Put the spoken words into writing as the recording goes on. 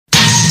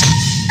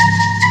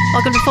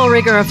Welcome to Full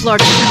Rigor, a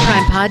Florida True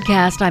Crime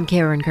podcast. I'm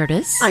Karen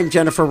Curtis. I'm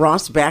Jennifer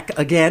Ross, back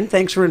again.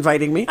 Thanks for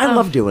inviting me. I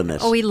love doing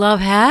this. Oh, we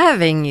love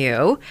having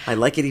you. I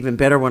like it even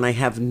better when I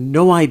have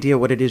no idea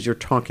what it is you're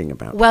talking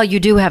about. Well, you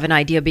do have an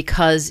idea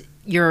because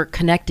you're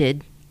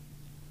connected.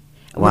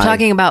 Why? We're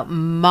talking about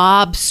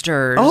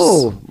mobsters.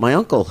 Oh, my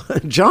uncle,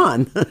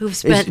 John. Who've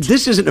spent-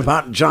 This isn't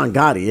about John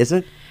Gotti, is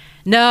it?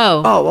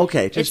 No. Oh,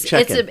 okay. Just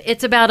checking.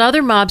 It's about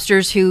other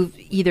mobsters who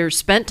either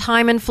spent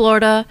time in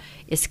Florida,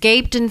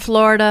 escaped in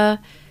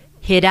Florida,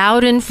 hid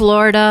out in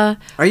Florida.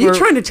 Are you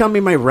trying to tell me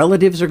my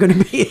relatives are going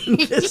to be in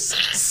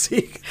this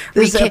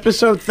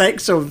episode?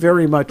 Thanks so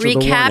very much for the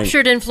warning.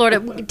 Recaptured in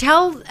Florida.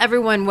 Tell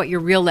everyone what your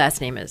real last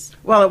name is.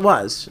 Well,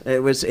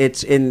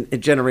 it's in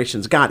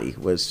Generations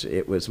Gotti.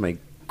 It was my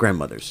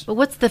grandmother's. But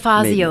what's the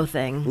Fazio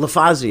thing?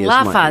 LaFazia is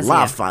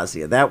LaFazia.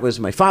 LaFazia. That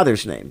was my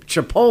father's name.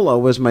 Chipola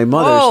was my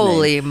mother's name.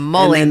 Holy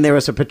moly. And then there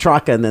was a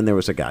Petrarca, and then there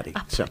was a Gotti.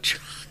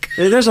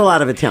 There's a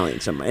lot of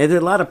Italians. There's a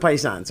lot of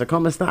paisans. So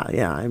come sta?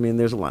 Yeah, I mean,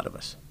 there's a lot of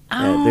us.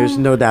 There's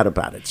no doubt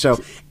about it. So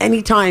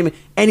anytime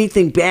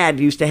anything bad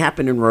used to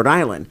happen in Rhode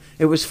Island,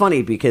 it was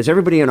funny because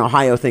everybody in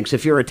Ohio thinks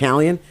if you're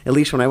Italian, at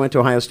least when I went to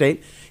Ohio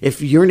State,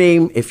 if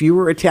you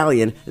were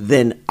Italian,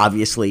 then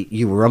obviously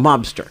you were a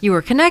mobster. You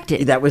were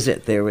connected. That was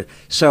it.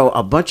 So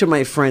a bunch of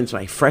my friends,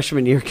 my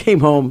freshman year, came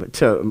home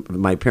to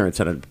my parents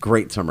had a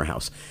great summer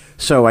house.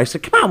 So I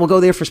said, come on, we'll go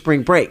there for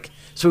spring break.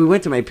 So we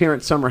went to my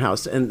parents' summer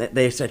house, and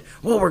they said,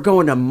 well, we're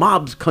going to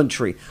mob's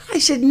country. I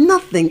said,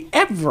 nothing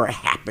ever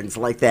happens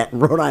like that in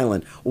Rhode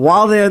Island.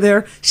 While they're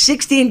there,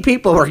 16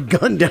 people were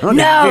gunned down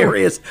at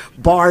various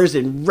bars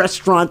and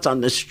restaurants on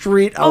the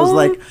street. I was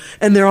like,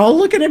 and they're all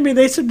looking at me.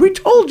 They said, we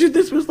told you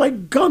this was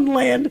like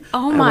gunland.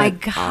 Oh, my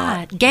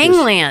God.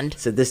 Gangland.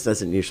 So this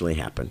doesn't usually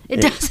happen.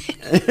 It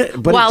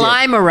doesn't. While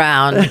I'm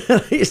around.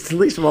 At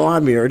least while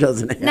I'm here, it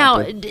doesn't happen. Now,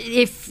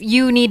 if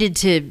you needed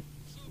to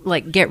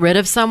get rid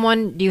of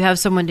someone, do you have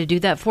someone to do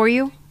that for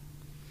you?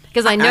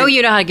 Because I know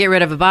you know how to get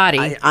rid of a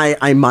body.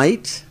 I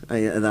might.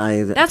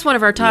 That's one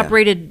of our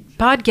top-rated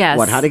podcasts.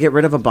 What, how to get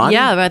rid of a body?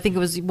 Yeah, I think it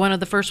was one of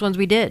the first ones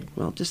we did.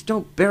 Well, just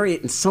don't bury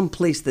it in some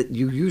place that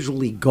you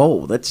usually go.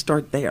 Let's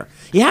start there.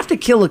 You have to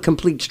kill a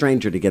complete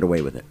stranger to get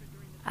away with it.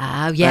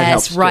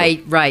 Yes,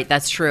 right.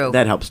 That's true.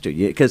 That helps too.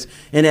 Because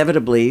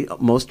inevitably,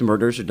 most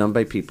murders are done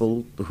by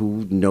people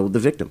who know the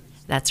victim.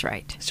 That's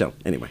right. So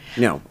anyway,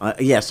 no,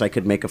 yes, I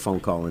could make a phone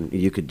call and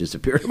you could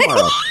disappear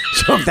tomorrow.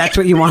 So if that's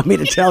what you want me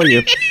to tell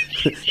you,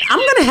 I'm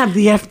going to have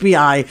the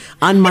FBI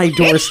on my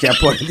doorstep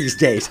one of these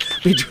days.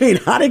 Between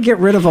how to get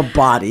rid of a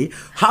body,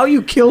 how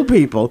you kill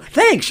people.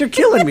 Thanks, you're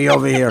killing me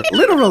over here,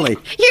 literally.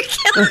 You're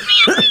killing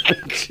me.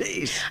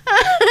 Jeez.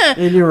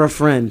 And you're a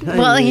friend.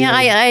 Well,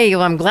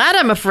 I'm glad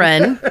I'm a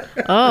friend.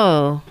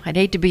 Oh, I'd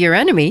hate to be your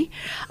enemy.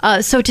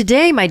 So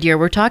today, my dear,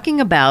 we're talking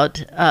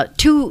about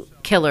two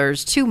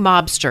killers, two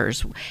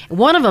mobsters.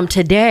 One of them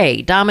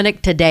today,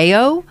 Dominic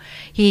Taddeo.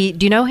 Do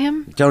you know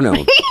him? Don't know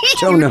him.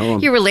 Don't know him.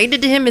 You're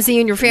related to him? Is he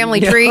in your family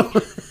tree?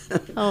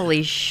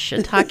 Holy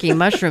shiitake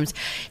mushrooms.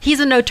 He's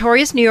a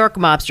notorious New York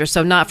mobster,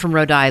 so not from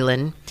Rhode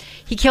Island.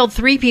 He killed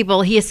 3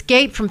 people. He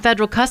escaped from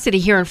federal custody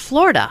here in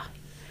Florida.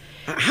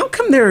 How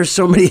come there are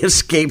so many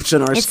escapes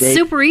in our state? It's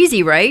super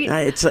easy, right?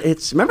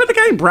 It's. Remember the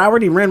guy in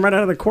Broward? He ran right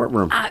out of the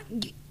courtroom.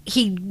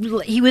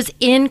 He was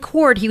in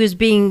court. He was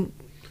being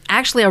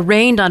actually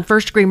arraigned on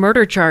first-degree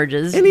murder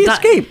charges. And he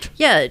escaped.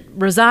 Yeah,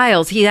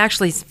 Rosales. He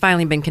actually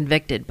finally been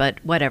convicted, but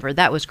whatever.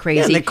 That was crazy.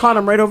 Yeah, and they caught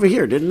him right over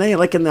here, didn't they?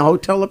 Like in the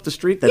hotel up the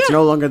street that's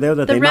no longer there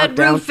that they knocked down.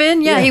 The Red Roof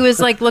Inn. Yeah, he was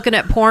like looking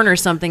at porn or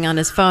something on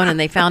his phone, and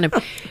they found him.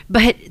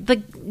 But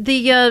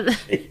the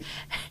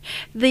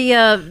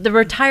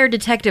retired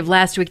detective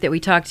last week that we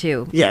talked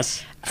to.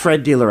 Yes,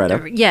 Fred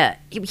DiLoretto. Yeah,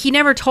 he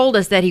never told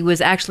us that he was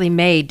actually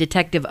made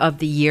Detective of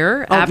the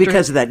Year. Oh,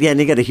 because of that. Yeah, and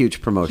he got a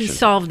huge promotion. He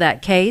solved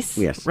that case.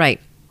 Yes.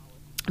 Right.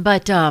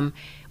 But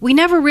we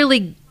never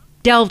really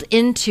delved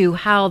into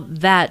how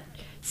that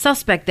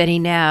suspect that he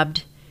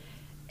nabbed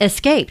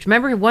escaped.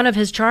 Remember, one of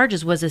his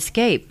charges was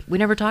escape. We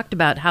never talked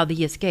about how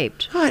he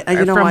escaped.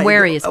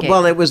 Where he escaped.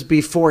 Well, it was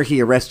before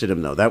he arrested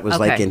him, though. That was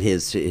like in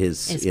his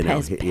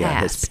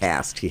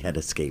past. He had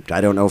escaped.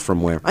 I don't know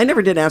from where. I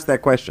never did ask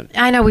that question.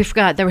 I know, we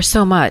forgot. There was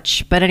so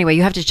much. But anyway,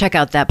 you have to check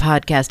out that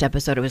podcast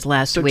episode. It was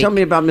last week. So tell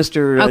me about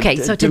Mr. Okay,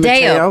 so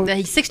Taddeo,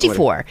 he's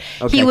 64.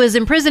 Okay. He was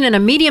imprisoned in a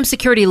medium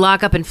security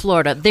lockup in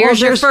Florida. There's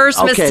your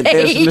first mistake.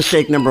 Okay, there's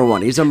mistake number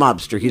 1. He's a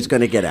mobster. He's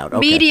going to get out. Okay.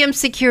 Medium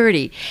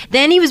security.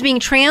 Then he was being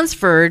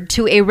transferred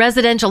to a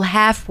residential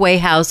halfway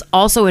house,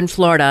 also in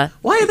Florida.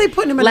 Why are they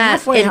putting him in a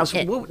halfway house?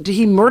 Did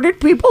he murder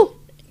people?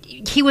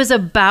 He was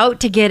about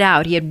to get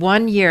out. He had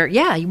 1 year.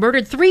 Yeah, he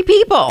murdered 3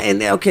 people.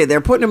 And okay, they're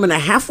putting him in a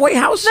halfway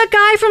house? The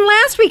guy from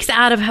last week's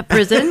out of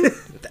prison.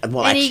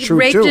 Well, and that's he true,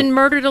 raped too. and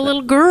murdered a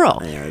little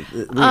girl. Yeah,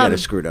 we got a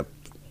screwed up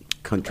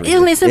country.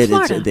 It's in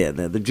Florida.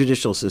 The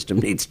judicial system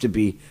needs to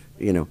be,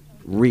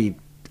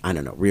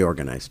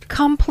 reorganized.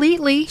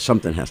 Completely.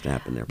 Something has to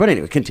happen there. But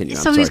anyway, continue.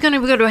 So he's going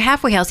to go to a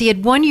halfway house. He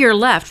had 1 year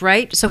left,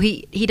 right? So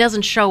he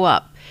doesn't show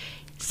up.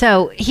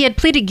 So he had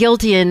pleaded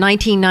guilty in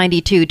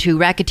 1992 to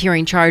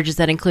racketeering charges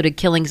that included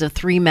killings of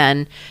 3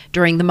 men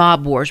during the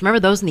mob wars. Remember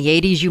those in the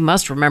 80s? You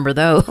must remember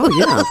those. Oh,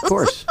 yeah, of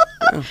course.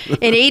 Yeah.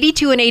 In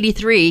 82 and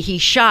 83, he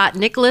shot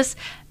Nicholas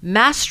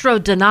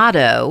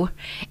Mastrodonato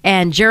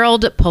and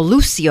Gerald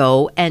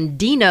Pelucio and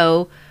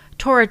Dino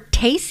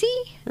Tortese?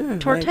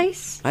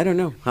 Tortese? I don't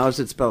know. How is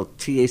it spelled?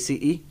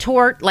 T-A-C-E?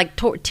 Tortatice.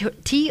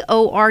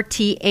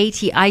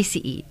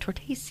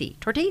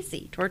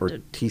 Tortese.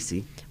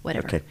 Tortese.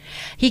 Whatever. Okay.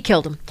 He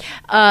killed him.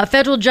 A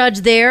federal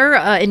judge there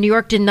in New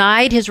York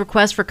denied his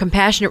request for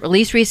compassionate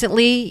release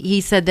recently.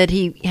 He said that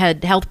he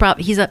had health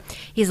problems.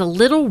 He's a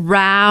little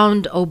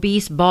round,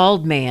 obese,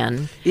 bald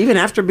man. Even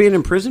after being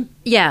in prison?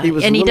 Yeah,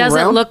 and he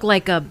doesn't look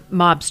like a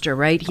mobster,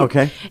 right?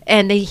 Okay.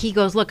 And he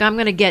goes, look,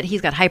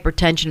 he's got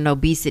hypertension and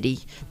obesity.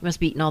 He must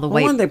be eating all the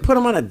weight. Well, they put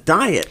him on a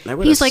diet. That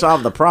would have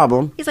solved the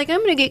problem. He's like, I'm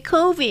going to get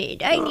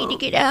COVID. I need to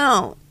get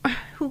out.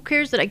 Who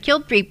cares that I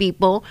killed 3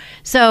 people?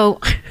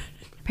 So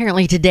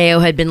apparently Taddeo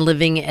had been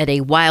living at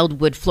a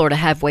Wildwood, Florida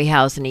halfway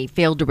house, and he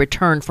failed to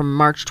return from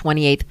March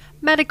 28th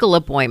medical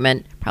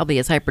appointment, probably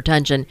his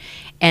hypertension.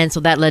 And so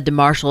that led to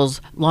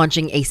marshals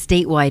launching a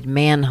statewide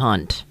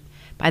manhunt.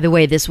 By the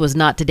way, this was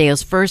not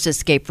Taddeo's first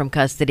escape from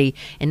custody.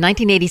 In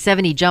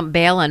 1987, he jumped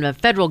bail on a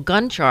federal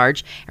gun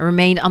charge and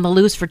remained on the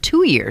loose for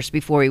 2 years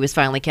before he was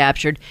finally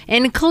captured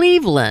in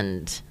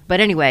Cleveland. But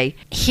anyway,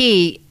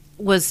 he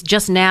was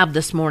just nabbed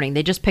this morning.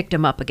 They just picked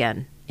him up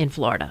again in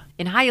Florida.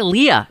 In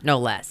Hialeah, no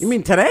less. You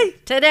mean today?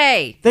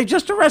 Today. They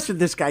just arrested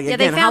this guy again.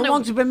 they found How him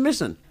long's he been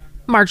missing?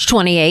 March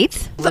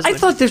 28th. I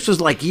thought this was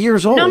like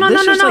years old. No.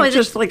 This is like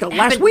just like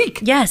last week.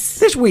 Yes.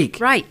 This week.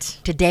 Right.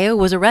 Taddeo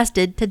was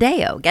arrested.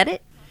 Taddeo. Get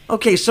it?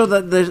 Okay, so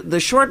the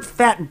short,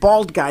 fat,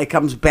 bald guy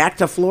comes back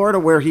to Florida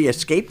where he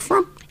escaped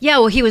from? Yeah,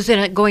 well, he was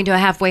going to a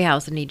halfway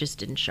house and he just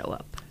didn't show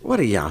up. What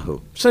a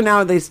yahoo. So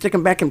now they stick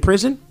him back in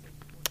prison?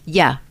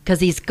 Yeah, because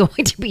he's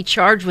going to be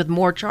charged with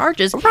more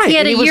charges. Right, he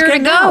had a year to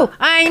go. Out.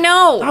 I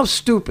know. How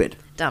stupid.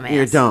 Dumbass.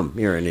 You're dumb.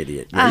 You're an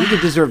idiot. Yeah, you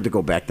deserve to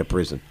go back to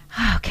prison.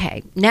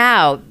 Okay.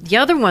 Now, the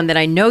other one that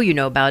I know you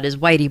know about is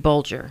Whitey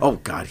Bulger. Oh,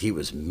 God, he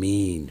was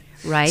mean.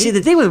 Right. See,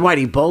 the thing with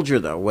Whitey Bulger,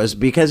 though, was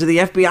because of the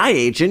FBI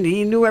agent,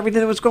 he knew everything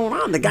that was going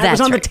on. The guy was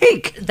on the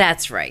take.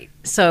 That's right.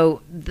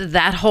 So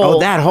that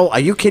whole... Are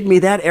you kidding me?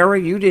 That era,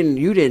 you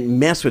didn't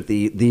mess with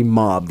the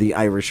mob, the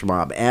Irish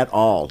mob, at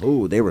all.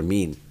 Ooh, they were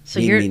mean. So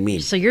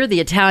you're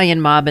the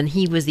Italian mob, and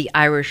he was the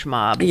Irish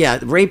mob. Yeah,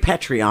 Ray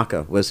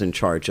Patriacca was in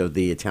charge of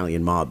the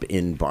Italian mob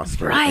in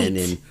Boston. Right. And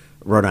in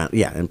Rhode Island.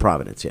 Yeah, in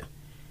Providence, yeah.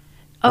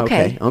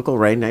 Okay. Uncle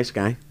Ray, nice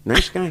guy.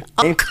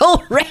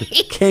 Uncle Ray.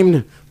 Came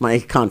to my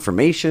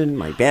confirmation,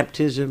 my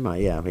baptism, my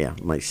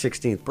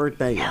 16th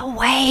birthday. No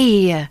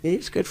way.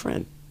 He's a good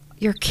friend.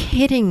 You're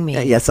kidding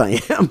me. Yes, I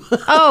am.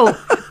 Oh.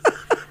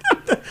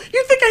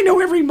 You think I know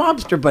every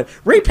mobster, but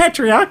Raymond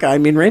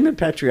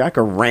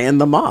Patriacca ran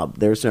the mob.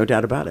 There's no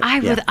doubt about it.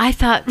 I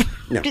thought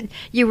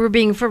you were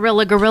being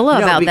gorilla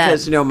about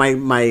because,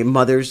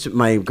 that.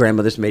 my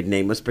grandmother's maiden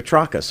name was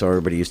Petrarca, so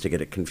everybody used to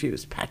get it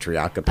confused.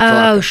 Petrarca.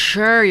 Oh,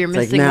 sure. You're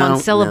missing one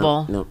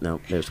syllable.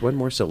 No. There's one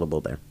more syllable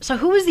there. So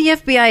who was the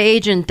FBI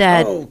agent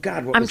that... Oh,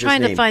 God, what I'm was his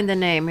trying name? to find the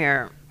name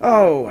here.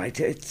 Oh, I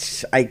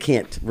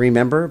can't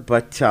remember,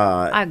 but...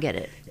 I'll get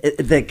it.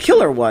 The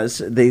killer was,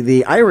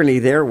 the irony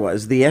there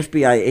was, the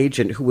FBI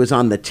agent who was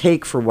on the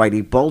take for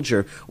Whitey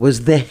Bulger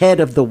was the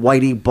head of the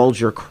Whitey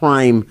Bulger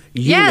crime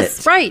unit.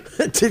 Yes, right.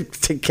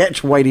 to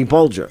catch Whitey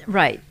Bulger.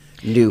 Right.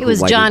 It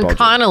was Whitey John Bulger.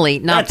 Connolly,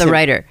 not That's the him.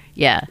 writer.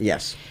 Yeah.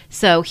 Yes.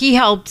 So he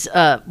helped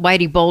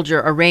Whitey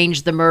Bulger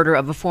arrange the murder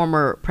of a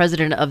former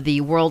president of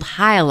the World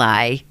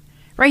Highlight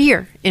right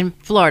here in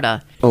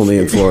Florida. Only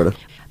in Florida.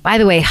 By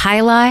the way,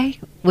 Highlight,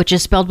 which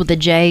is spelled with a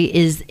J,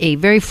 is a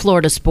very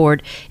Florida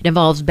sport. It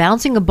involves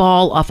bouncing a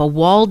ball off a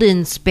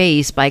walled-in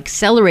space by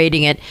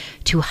accelerating it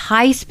to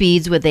high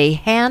speeds with a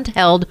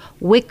handheld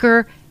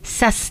wicker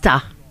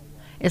cesta.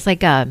 It's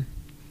like a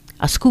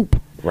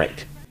scoop.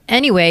 Right.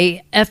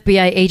 Anyway,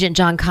 FBI agent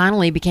John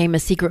Connolly became a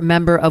secret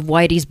member of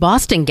Whitey's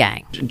Boston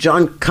gang.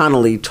 John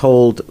Connolly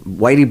told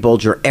Whitey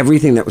Bulger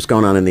everything that was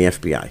going on in the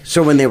FBI.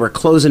 So when they were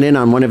closing in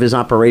on one of his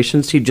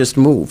operations, he'd just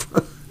move.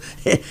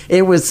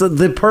 It was and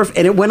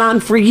it went on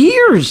for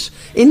years.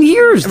 In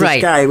years,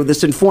 this guy,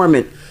 this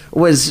informant,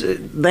 was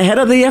the head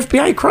of the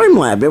FBI crime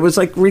lab. It was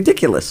like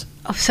ridiculous.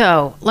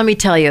 So let me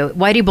tell you,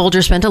 Whitey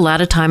Bulger spent a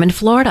lot of time in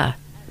Florida.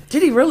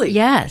 Did he really?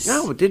 Yes.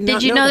 No, did not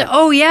Did you know that.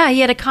 Oh, yeah.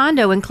 He had a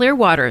condo in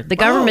Clearwater. The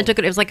government took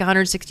it. It was like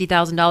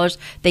 $160,000.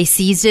 They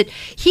seized it.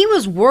 He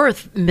was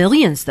worth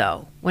millions,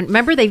 though.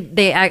 Remember,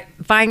 they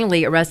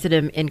finally arrested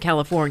him in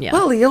California.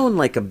 Well, he owned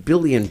like 1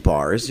 billion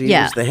bars. He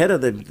Yeah. was the head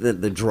of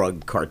the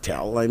drug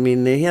cartel. I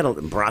mean, he had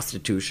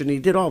prostitution. He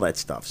did all that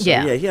stuff. So,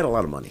 Yeah. he had a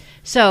lot of money.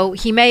 So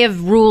he may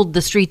have ruled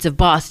the streets of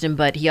Boston,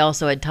 but he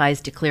also had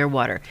ties to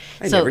Clearwater.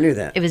 I never knew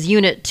that. It was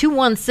Unit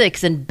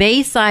 216 in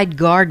Bayside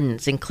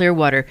Gardens in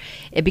Clearwater.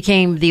 It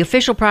became the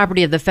official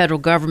property of the federal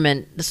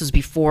government. This was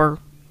before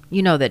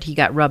You know that he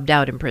got rubbed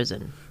out in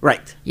prison.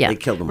 Right. Yeah, They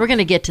killed him. We're going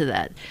to get to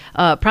that.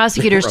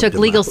 Prosecutors Rubbed took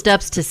him legal out.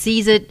 steps to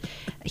seize it.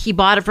 He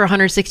bought it for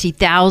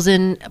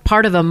 $160,000,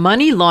 part of a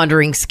money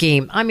laundering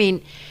scheme. I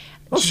mean,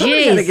 Well,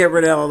 somebody's got to geez. get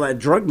rid of all that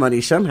drug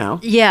money somehow.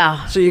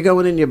 Yeah, So you go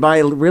in and you buy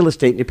real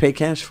estate and you pay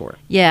cash for it.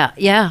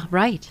 yeah,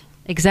 right.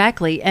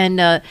 Exactly.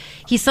 And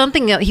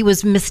he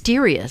was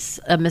mysterious,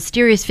 a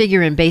mysterious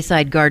figure in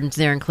Bayside Gardens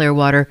there in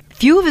Clearwater.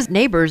 Few of his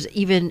neighbors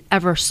even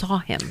ever saw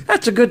him.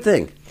 That's a good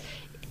thing.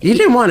 You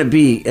didn't want to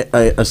be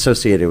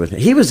associated with him.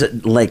 He was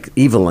like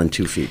evil on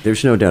 2 feet.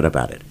 There's no doubt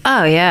about it.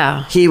 Oh,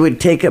 yeah. He would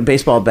take a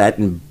baseball bat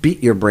and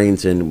beat your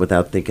brains in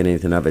without thinking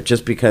anything of it,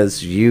 just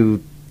because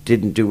you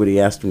didn't do what he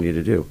asked you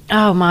to do.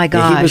 Oh, my Yeah,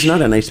 gosh. he was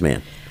not a nice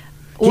man.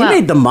 He Well-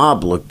 made the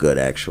mob look good,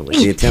 actually,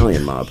 the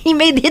Italian mob. He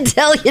made the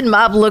Italian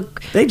mob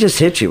look... They just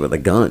hit you with a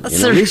gun. You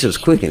know, at least it was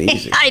quick and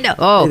easy. I know.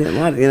 Oh. They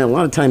did a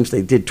lot of times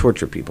they did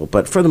torture people,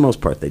 but for the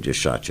most part, they just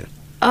shot you.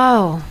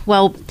 Oh,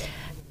 well,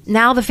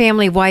 now the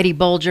family of Whitey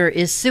Bulger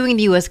is suing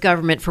the U.S.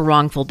 government for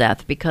wrongful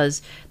death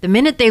because the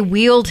minute they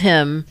wheeled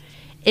him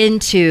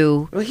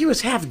into... Well, he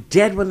was half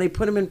dead when they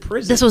put him in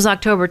prison. This was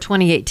October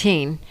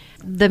 2018.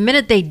 The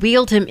minute they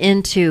wheeled him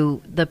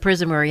into the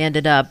prison where he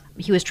ended up,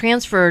 he was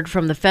transferred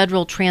from the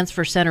Federal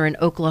Transfer Center in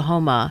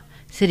Oklahoma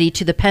City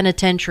to the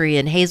penitentiary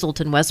in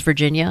Hazleton, West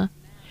Virginia.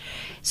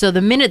 So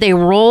the minute they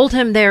rolled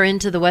him there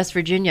into the West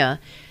Virginia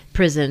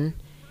prison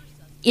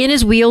in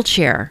his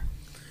wheelchair...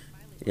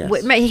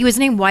 Yes. He was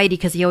named Whitey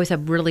because he always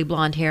had really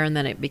blonde hair and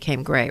then it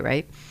became gray,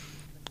 right?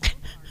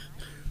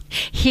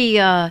 He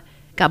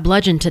got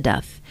bludgeoned to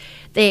death.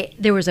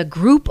 There was a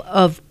group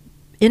of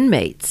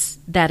inmates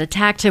that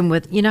attacked him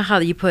with, you know how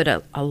you put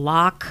a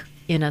lock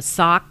in a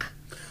sock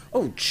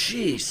Oh,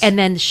 jeez. and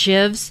then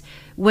shivs?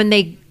 When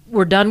they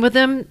were done with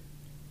him,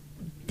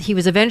 he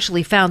was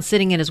eventually found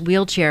sitting in his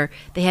wheelchair.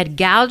 They had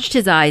gouged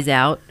his eyes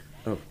out,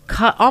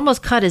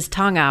 almost cut his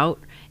tongue out,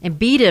 and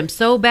beat him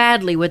so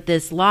badly with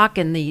this lock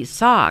and the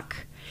sock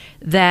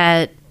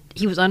that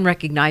he was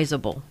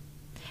unrecognizable.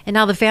 And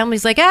now the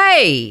family's like,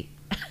 hey,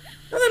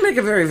 Well, they make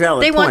a very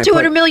valid they point.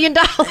 want $200 million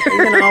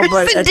You know,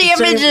 but in at the same-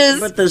 damages.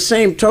 but the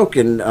same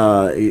token,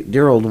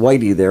 dear old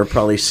Whitey there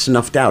probably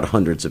snuffed out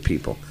hundreds of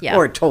people. Yeah.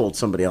 Or told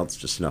somebody else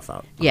to snuff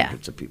out Yeah.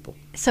 hundreds of people.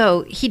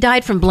 So he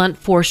died from blunt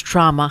force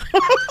trauma.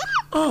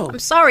 Oh, I'm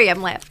sorry,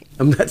 I'm laughing.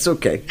 that's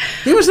okay.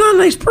 He was not a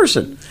nice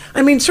person.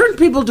 I mean, certain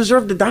people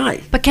deserve to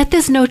die. But get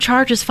this, no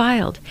charges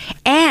filed.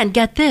 And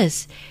get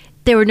this,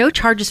 there were no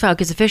charges filed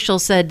because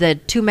officials said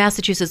that 2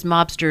 Massachusetts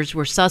mobsters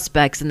were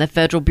suspects and the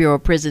Federal Bureau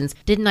of Prisons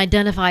didn't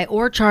identify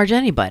or charge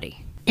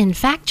anybody. In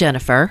fact,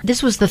 Jennifer,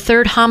 this was the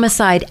 3rd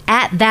homicide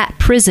at that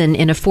prison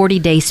in a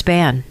 40-day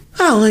span.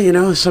 Well, you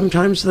know,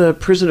 sometimes the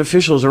prison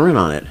officials are in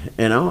on it.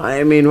 You know,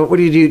 I mean, what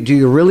do you do? Do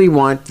you really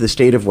want the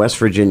state of West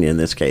Virginia, in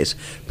this case,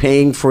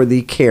 paying for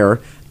the care,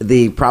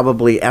 the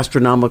probably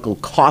astronomical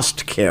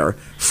cost care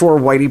for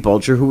Whitey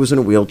Bulger, who was in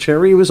a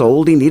wheelchair? He was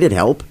old. He needed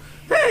help.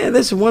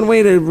 This is one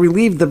way to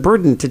relieve the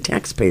burden to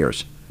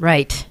taxpayers.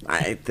 Right.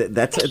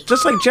 That's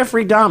just like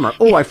Jeffrey Dahmer.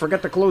 Oh, I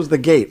forgot to close the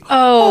gate.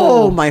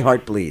 Oh. My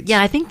heart bleeds.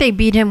 Yeah, I think they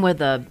beat him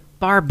with a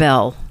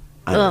barbell.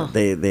 Ugh.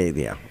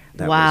 Yeah.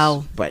 That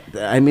Wow. But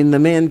I mean, the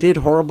man did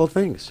horrible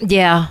things.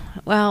 Yeah.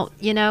 Well,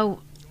 you know,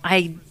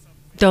 I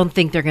don't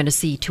think they're going to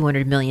see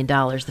 $200 million, the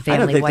I don't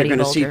family think Whitey they're going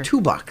to see Bulger.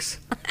 $2.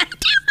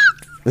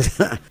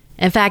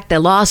 In fact, the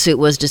lawsuit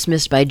was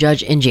dismissed by a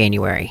judge in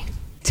January.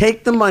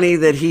 Take the money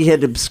that he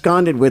had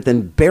absconded with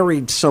and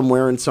buried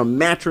somewhere in some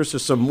mattress or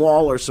some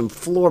wall or some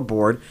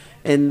floorboard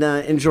and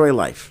enjoy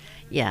life.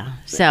 Yeah.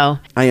 So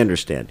I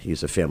understand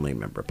he's a family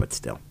member, but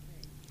still,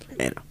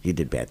 you know, he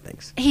did bad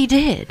things. he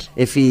did.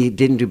 If he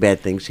didn't do bad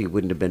things, he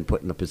wouldn't have been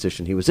put in the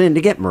position he was in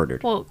to get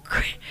murdered. Well,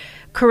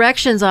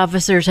 corrections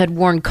officers had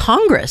warned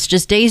Congress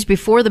just days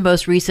before the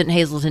most recent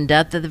Hazleton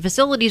death that the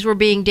facilities were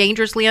being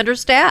dangerously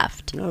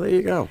understaffed. Oh, there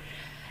you go.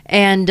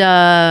 And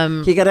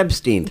He got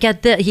abstained.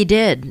 he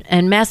did.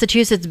 And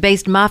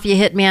Massachusetts-based mafia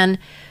hitman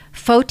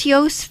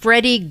Fotios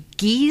Freddy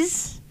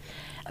Gies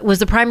was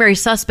the primary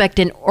suspect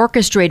in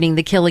orchestrating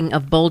the killing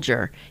of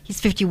Bulger. He's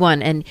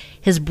 51, and he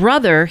and his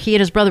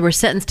brother were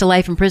sentenced to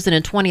life in prison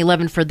in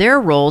 2011 for their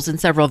roles in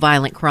several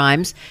violent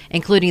crimes,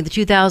 including the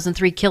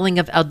 2003 killing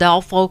of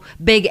Adolfo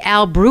Big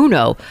Al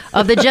Bruno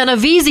of the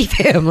Genovese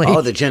family. Oh,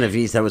 the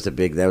Genovese, that was a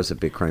big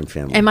crime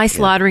family. Am I Yeah.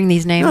 slaughtering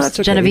these names? No, that's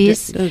okay.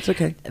 Genovese? That's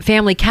okay.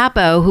 Family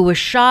Capo, who was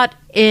shot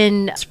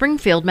in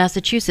Springfield,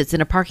 Massachusetts,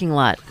 in a parking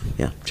lot.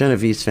 Yeah,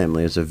 Genovese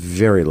family is a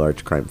very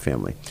large crime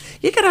family.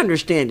 You got to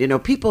understand, you know,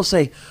 people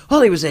say,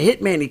 oh, he was a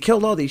hitman, he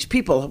killed all these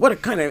people. What a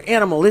kind of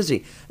animal is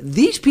he?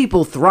 These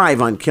people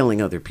thrive on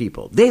killing other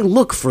people. They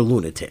look for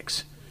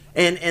lunatics.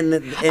 And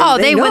When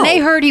know. they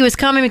heard he was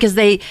coming, because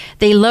they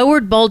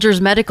lowered Bulger's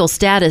medical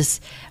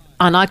status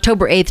on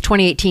October 8th,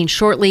 2018,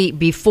 shortly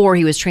before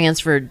he was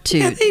transferred to...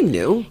 Yeah, they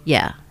knew.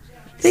 Yeah.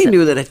 They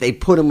knew that if they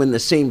put him in the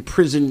same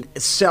prison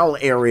cell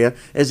area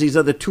as these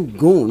other 2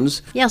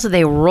 goons, Yeah, so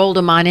they rolled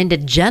him on into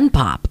Gen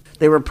Pop.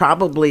 They were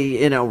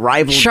probably,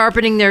 rival.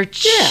 Sharpening their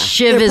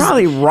shiv. They're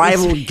probably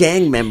rival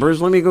gang members.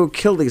 Let me go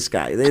kill this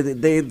guy.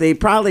 They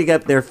probably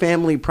got, their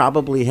family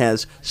probably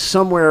has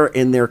somewhere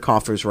in their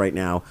coffers right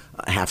now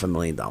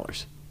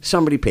 $500,000.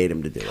 Somebody paid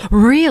him to do it.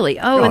 Really?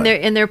 Oh, Oh,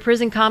 in their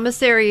prison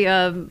commissary.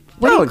 What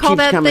do you it call keeps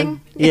that coming.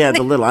 thing? Yeah,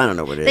 the little, I don't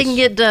know what it is. They can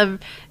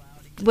get.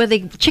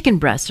 Chicken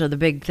breasts are the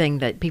big thing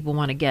that people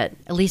want to get,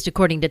 at least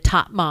according to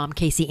top mom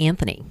Casey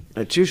Anthony.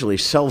 It's usually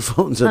cell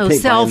phones that Oh, they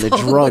buy cell and the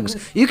phones.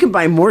 drugs. You can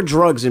buy more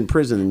drugs in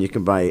prison than you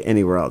can buy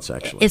anywhere else,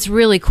 actually. It's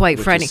really quite Which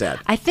is frightening. sad.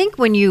 I think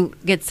when you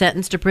get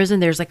sentenced to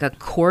prison, there's like a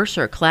course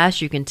or a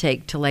class you can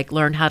take to like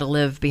learn how to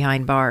live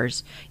behind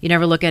bars. You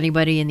never look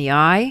anybody in the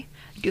eye.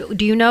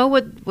 Do you know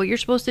what you're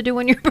supposed to do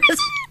when you're in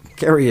prison?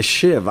 Carry a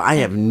shiv. I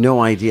have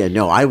no idea.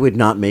 No, I would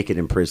not make it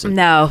in prison.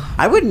 No.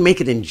 I wouldn't make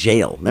it in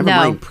jail. Never No.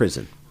 mind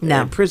prison.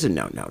 No. Prison,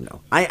 no.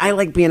 I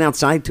like being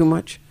outside too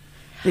much.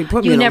 They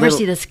put me You in a never little-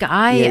 see the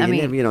sky? Yeah, I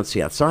mean- you don't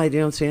see outside. You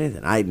don't see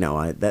anything.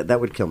 That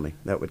would kill me.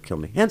 That would kill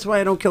me. Hence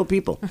why I don't kill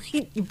people.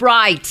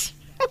 Right.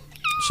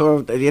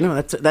 So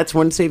that's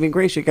one saving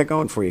grace you got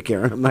going for you,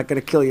 Karen. I'm not going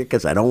to kill you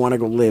because I don't want to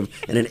go live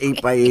in an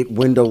 8x8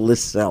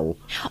 windowless cell.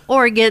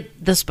 Or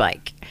get the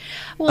spike.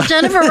 Well,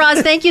 Jennifer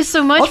Ross, thank you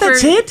so much Oh,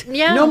 that's for it?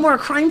 Yeah. No more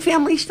crime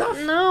family stuff.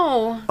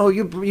 No. Oh,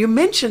 you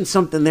mentioned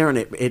something there, and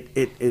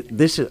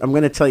I'm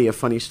going to tell you a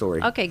funny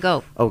story. Okay,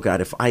 go. Oh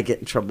God, if I get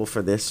in trouble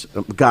for this,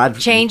 God,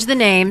 Change the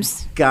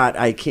names. God,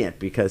 I can't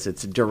because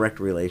it's a direct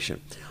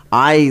relation.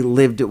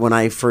 When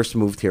I first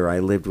moved here, I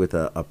lived with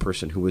a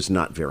person who was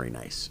not very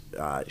nice.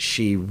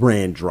 She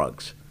ran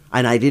drugs.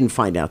 And I didn't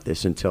find out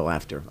this until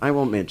after. I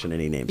won't mention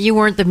any names. You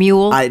weren't the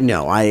mule? I had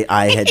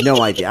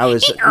no idea. I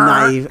was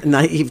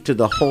naive to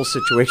the whole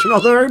situation.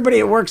 Although everybody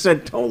at work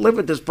said, don't live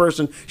with this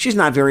person. She's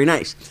not very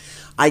nice.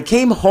 I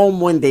came home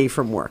one day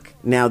from work.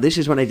 Now, this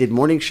is when I did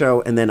morning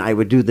show, and then I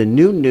would do the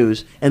noon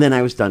news, and then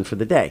I was done for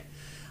the day.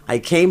 I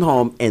came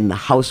home, and the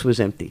house was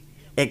empty,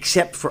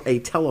 except for a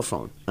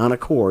telephone on a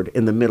cord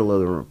in the middle of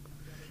the room.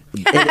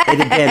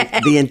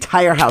 The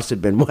entire house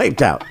had been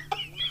wiped out.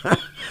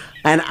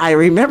 And I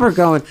remember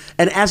going,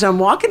 and as I'm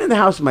walking in the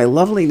house, my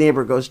lovely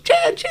neighbor goes,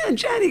 Jen.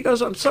 He goes,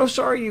 I'm so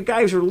sorry you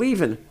guys are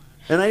leaving.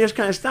 And I just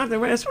kind of stopped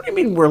and I said, what do you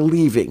mean we're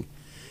leaving?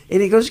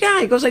 And he goes, yeah.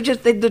 He goes,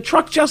 the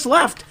truck just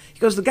left. He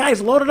goes, the guys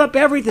loaded up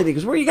everything. He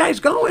goes, where are you guys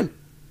going?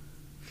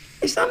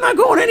 I said, I'm not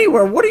going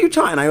anywhere. What are you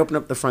talking? I opened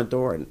up the front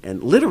door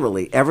and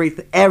literally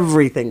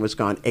everything was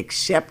gone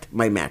except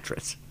my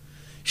mattress.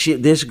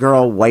 This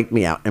girl wiped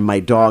me out, and my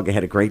dog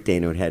had a Great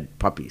Dane who had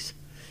puppies.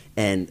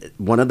 And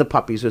one of the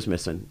puppies was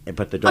missing,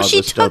 but the dog she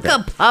was still took there.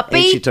 a puppy?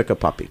 And she took a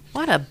puppy.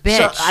 What a bitch.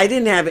 So I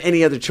didn't have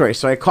any other choice.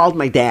 So I called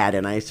my dad,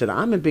 and I said,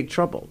 I'm in big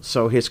trouble.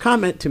 So his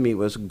comment to me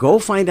was, go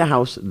find a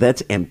house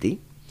that's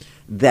empty,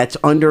 that's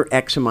under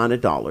X amount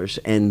of dollars,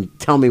 and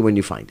tell me when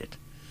you find it.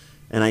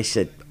 And I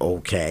said,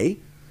 okay.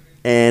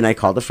 And I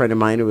called a friend of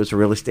mine who was a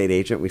real estate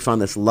agent. We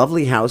found this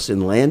lovely house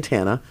in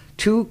Lantana.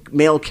 2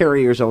 mail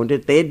carriers owned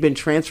it. They had been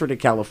transferred to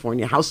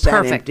California. House sat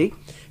Perfect. empty.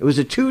 It was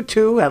a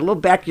 2-2, had a little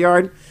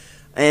backyard.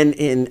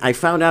 And I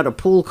found out a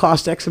pool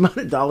cost X amount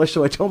of dollars,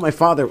 so I told my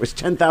father it was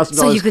 $10,000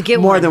 So you could get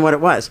more one. than what it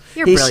was.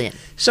 You're brilliant.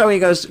 So he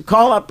goes,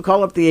 call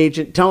up the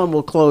agent, tell him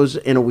we'll close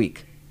in a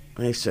week.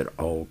 And I said,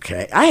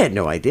 okay. I had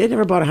no idea,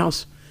 never bought a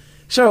house.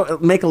 So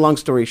make a long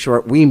story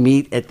short, we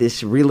meet at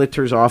this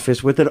realtor's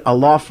office with a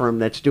law firm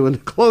that's doing the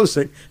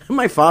closing. And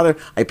my father,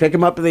 I pick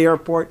him up at the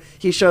airport.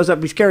 He shows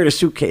up, he's carrying a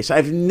suitcase.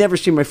 I've never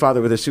seen my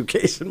father with a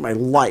suitcase in my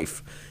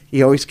life.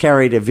 He always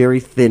carried a very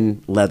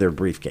thin leather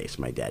briefcase,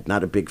 my dad,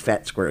 not a big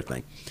fat square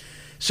thing.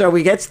 So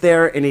he gets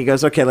there and he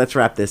goes, okay, let's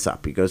wrap this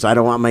up. He goes, I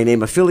don't want my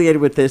name affiliated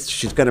with this.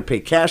 She's going to pay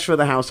cash for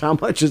the house. How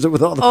much is it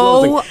with all the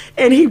closing?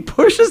 And he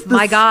pushes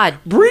My God.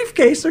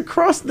 briefcase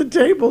across the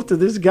table to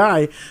this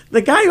guy.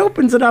 The guy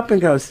opens it up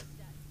and goes,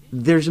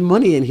 there's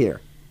money in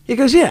here. He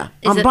goes, yeah,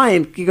 I'm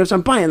buying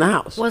the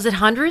house. Was it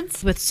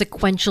hundreds with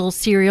sequential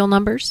serial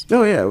numbers?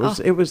 Oh yeah,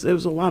 it was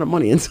a lot of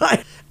money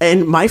inside.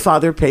 And my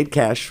father paid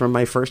cash for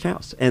my first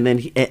house, and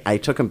then I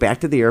took him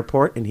back to the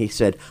airport, and he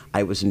said,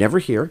 "I was never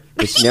here.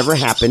 This never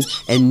happened,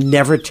 and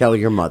never tell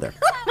your mother."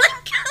 Oh my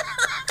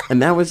God.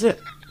 And that was it.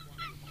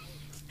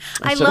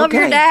 I said, love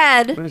your "Okay."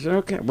 dad. I said,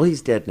 okay. Well,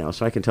 he's dead now,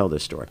 so I can tell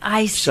this story.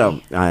 I see. So,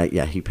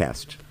 yeah, he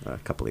passed a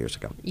couple of years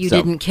ago. You So-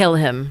 didn't kill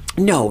him.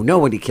 No,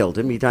 nobody killed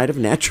him. He died of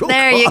natural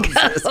There you go.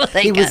 causes.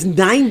 Thank He was God.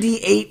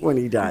 98 when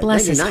he died.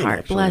 Bless his 99 heart.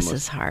 actually, Bless almost.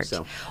 his heart.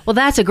 So, Well,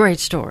 that's a great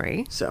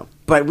story.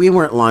 but we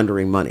weren't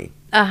laundering money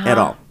at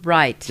all.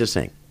 Right. Just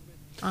saying.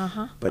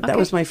 Uh-huh. But that Okay.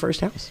 was my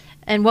first house.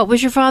 And what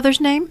was your father's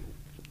name?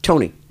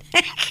 Tony.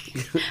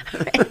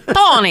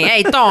 Tony.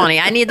 Hey, Tony,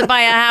 I need to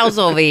buy a house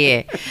over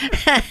here.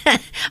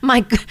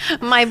 my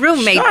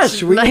roommate,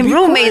 Shush, will you be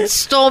quiet?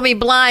 stole me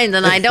blind,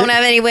 and I don't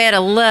have anywhere to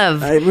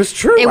live. It was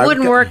true. It I've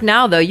wouldn't got- work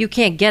now, though. You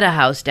can't get a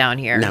house down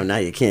here. No, now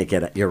you can't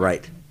get it. You're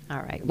right. All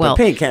right. Well, Well,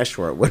 paying cash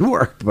for it would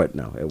work, but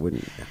no, it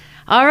wouldn't.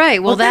 all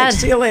right. Well, Thanks.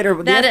 See you later.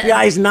 The that-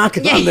 FBI's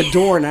knocking on the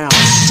door now.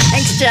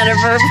 Thanks,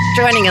 Jennifer,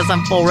 for joining us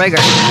on Full Rigor.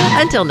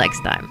 Until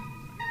next time.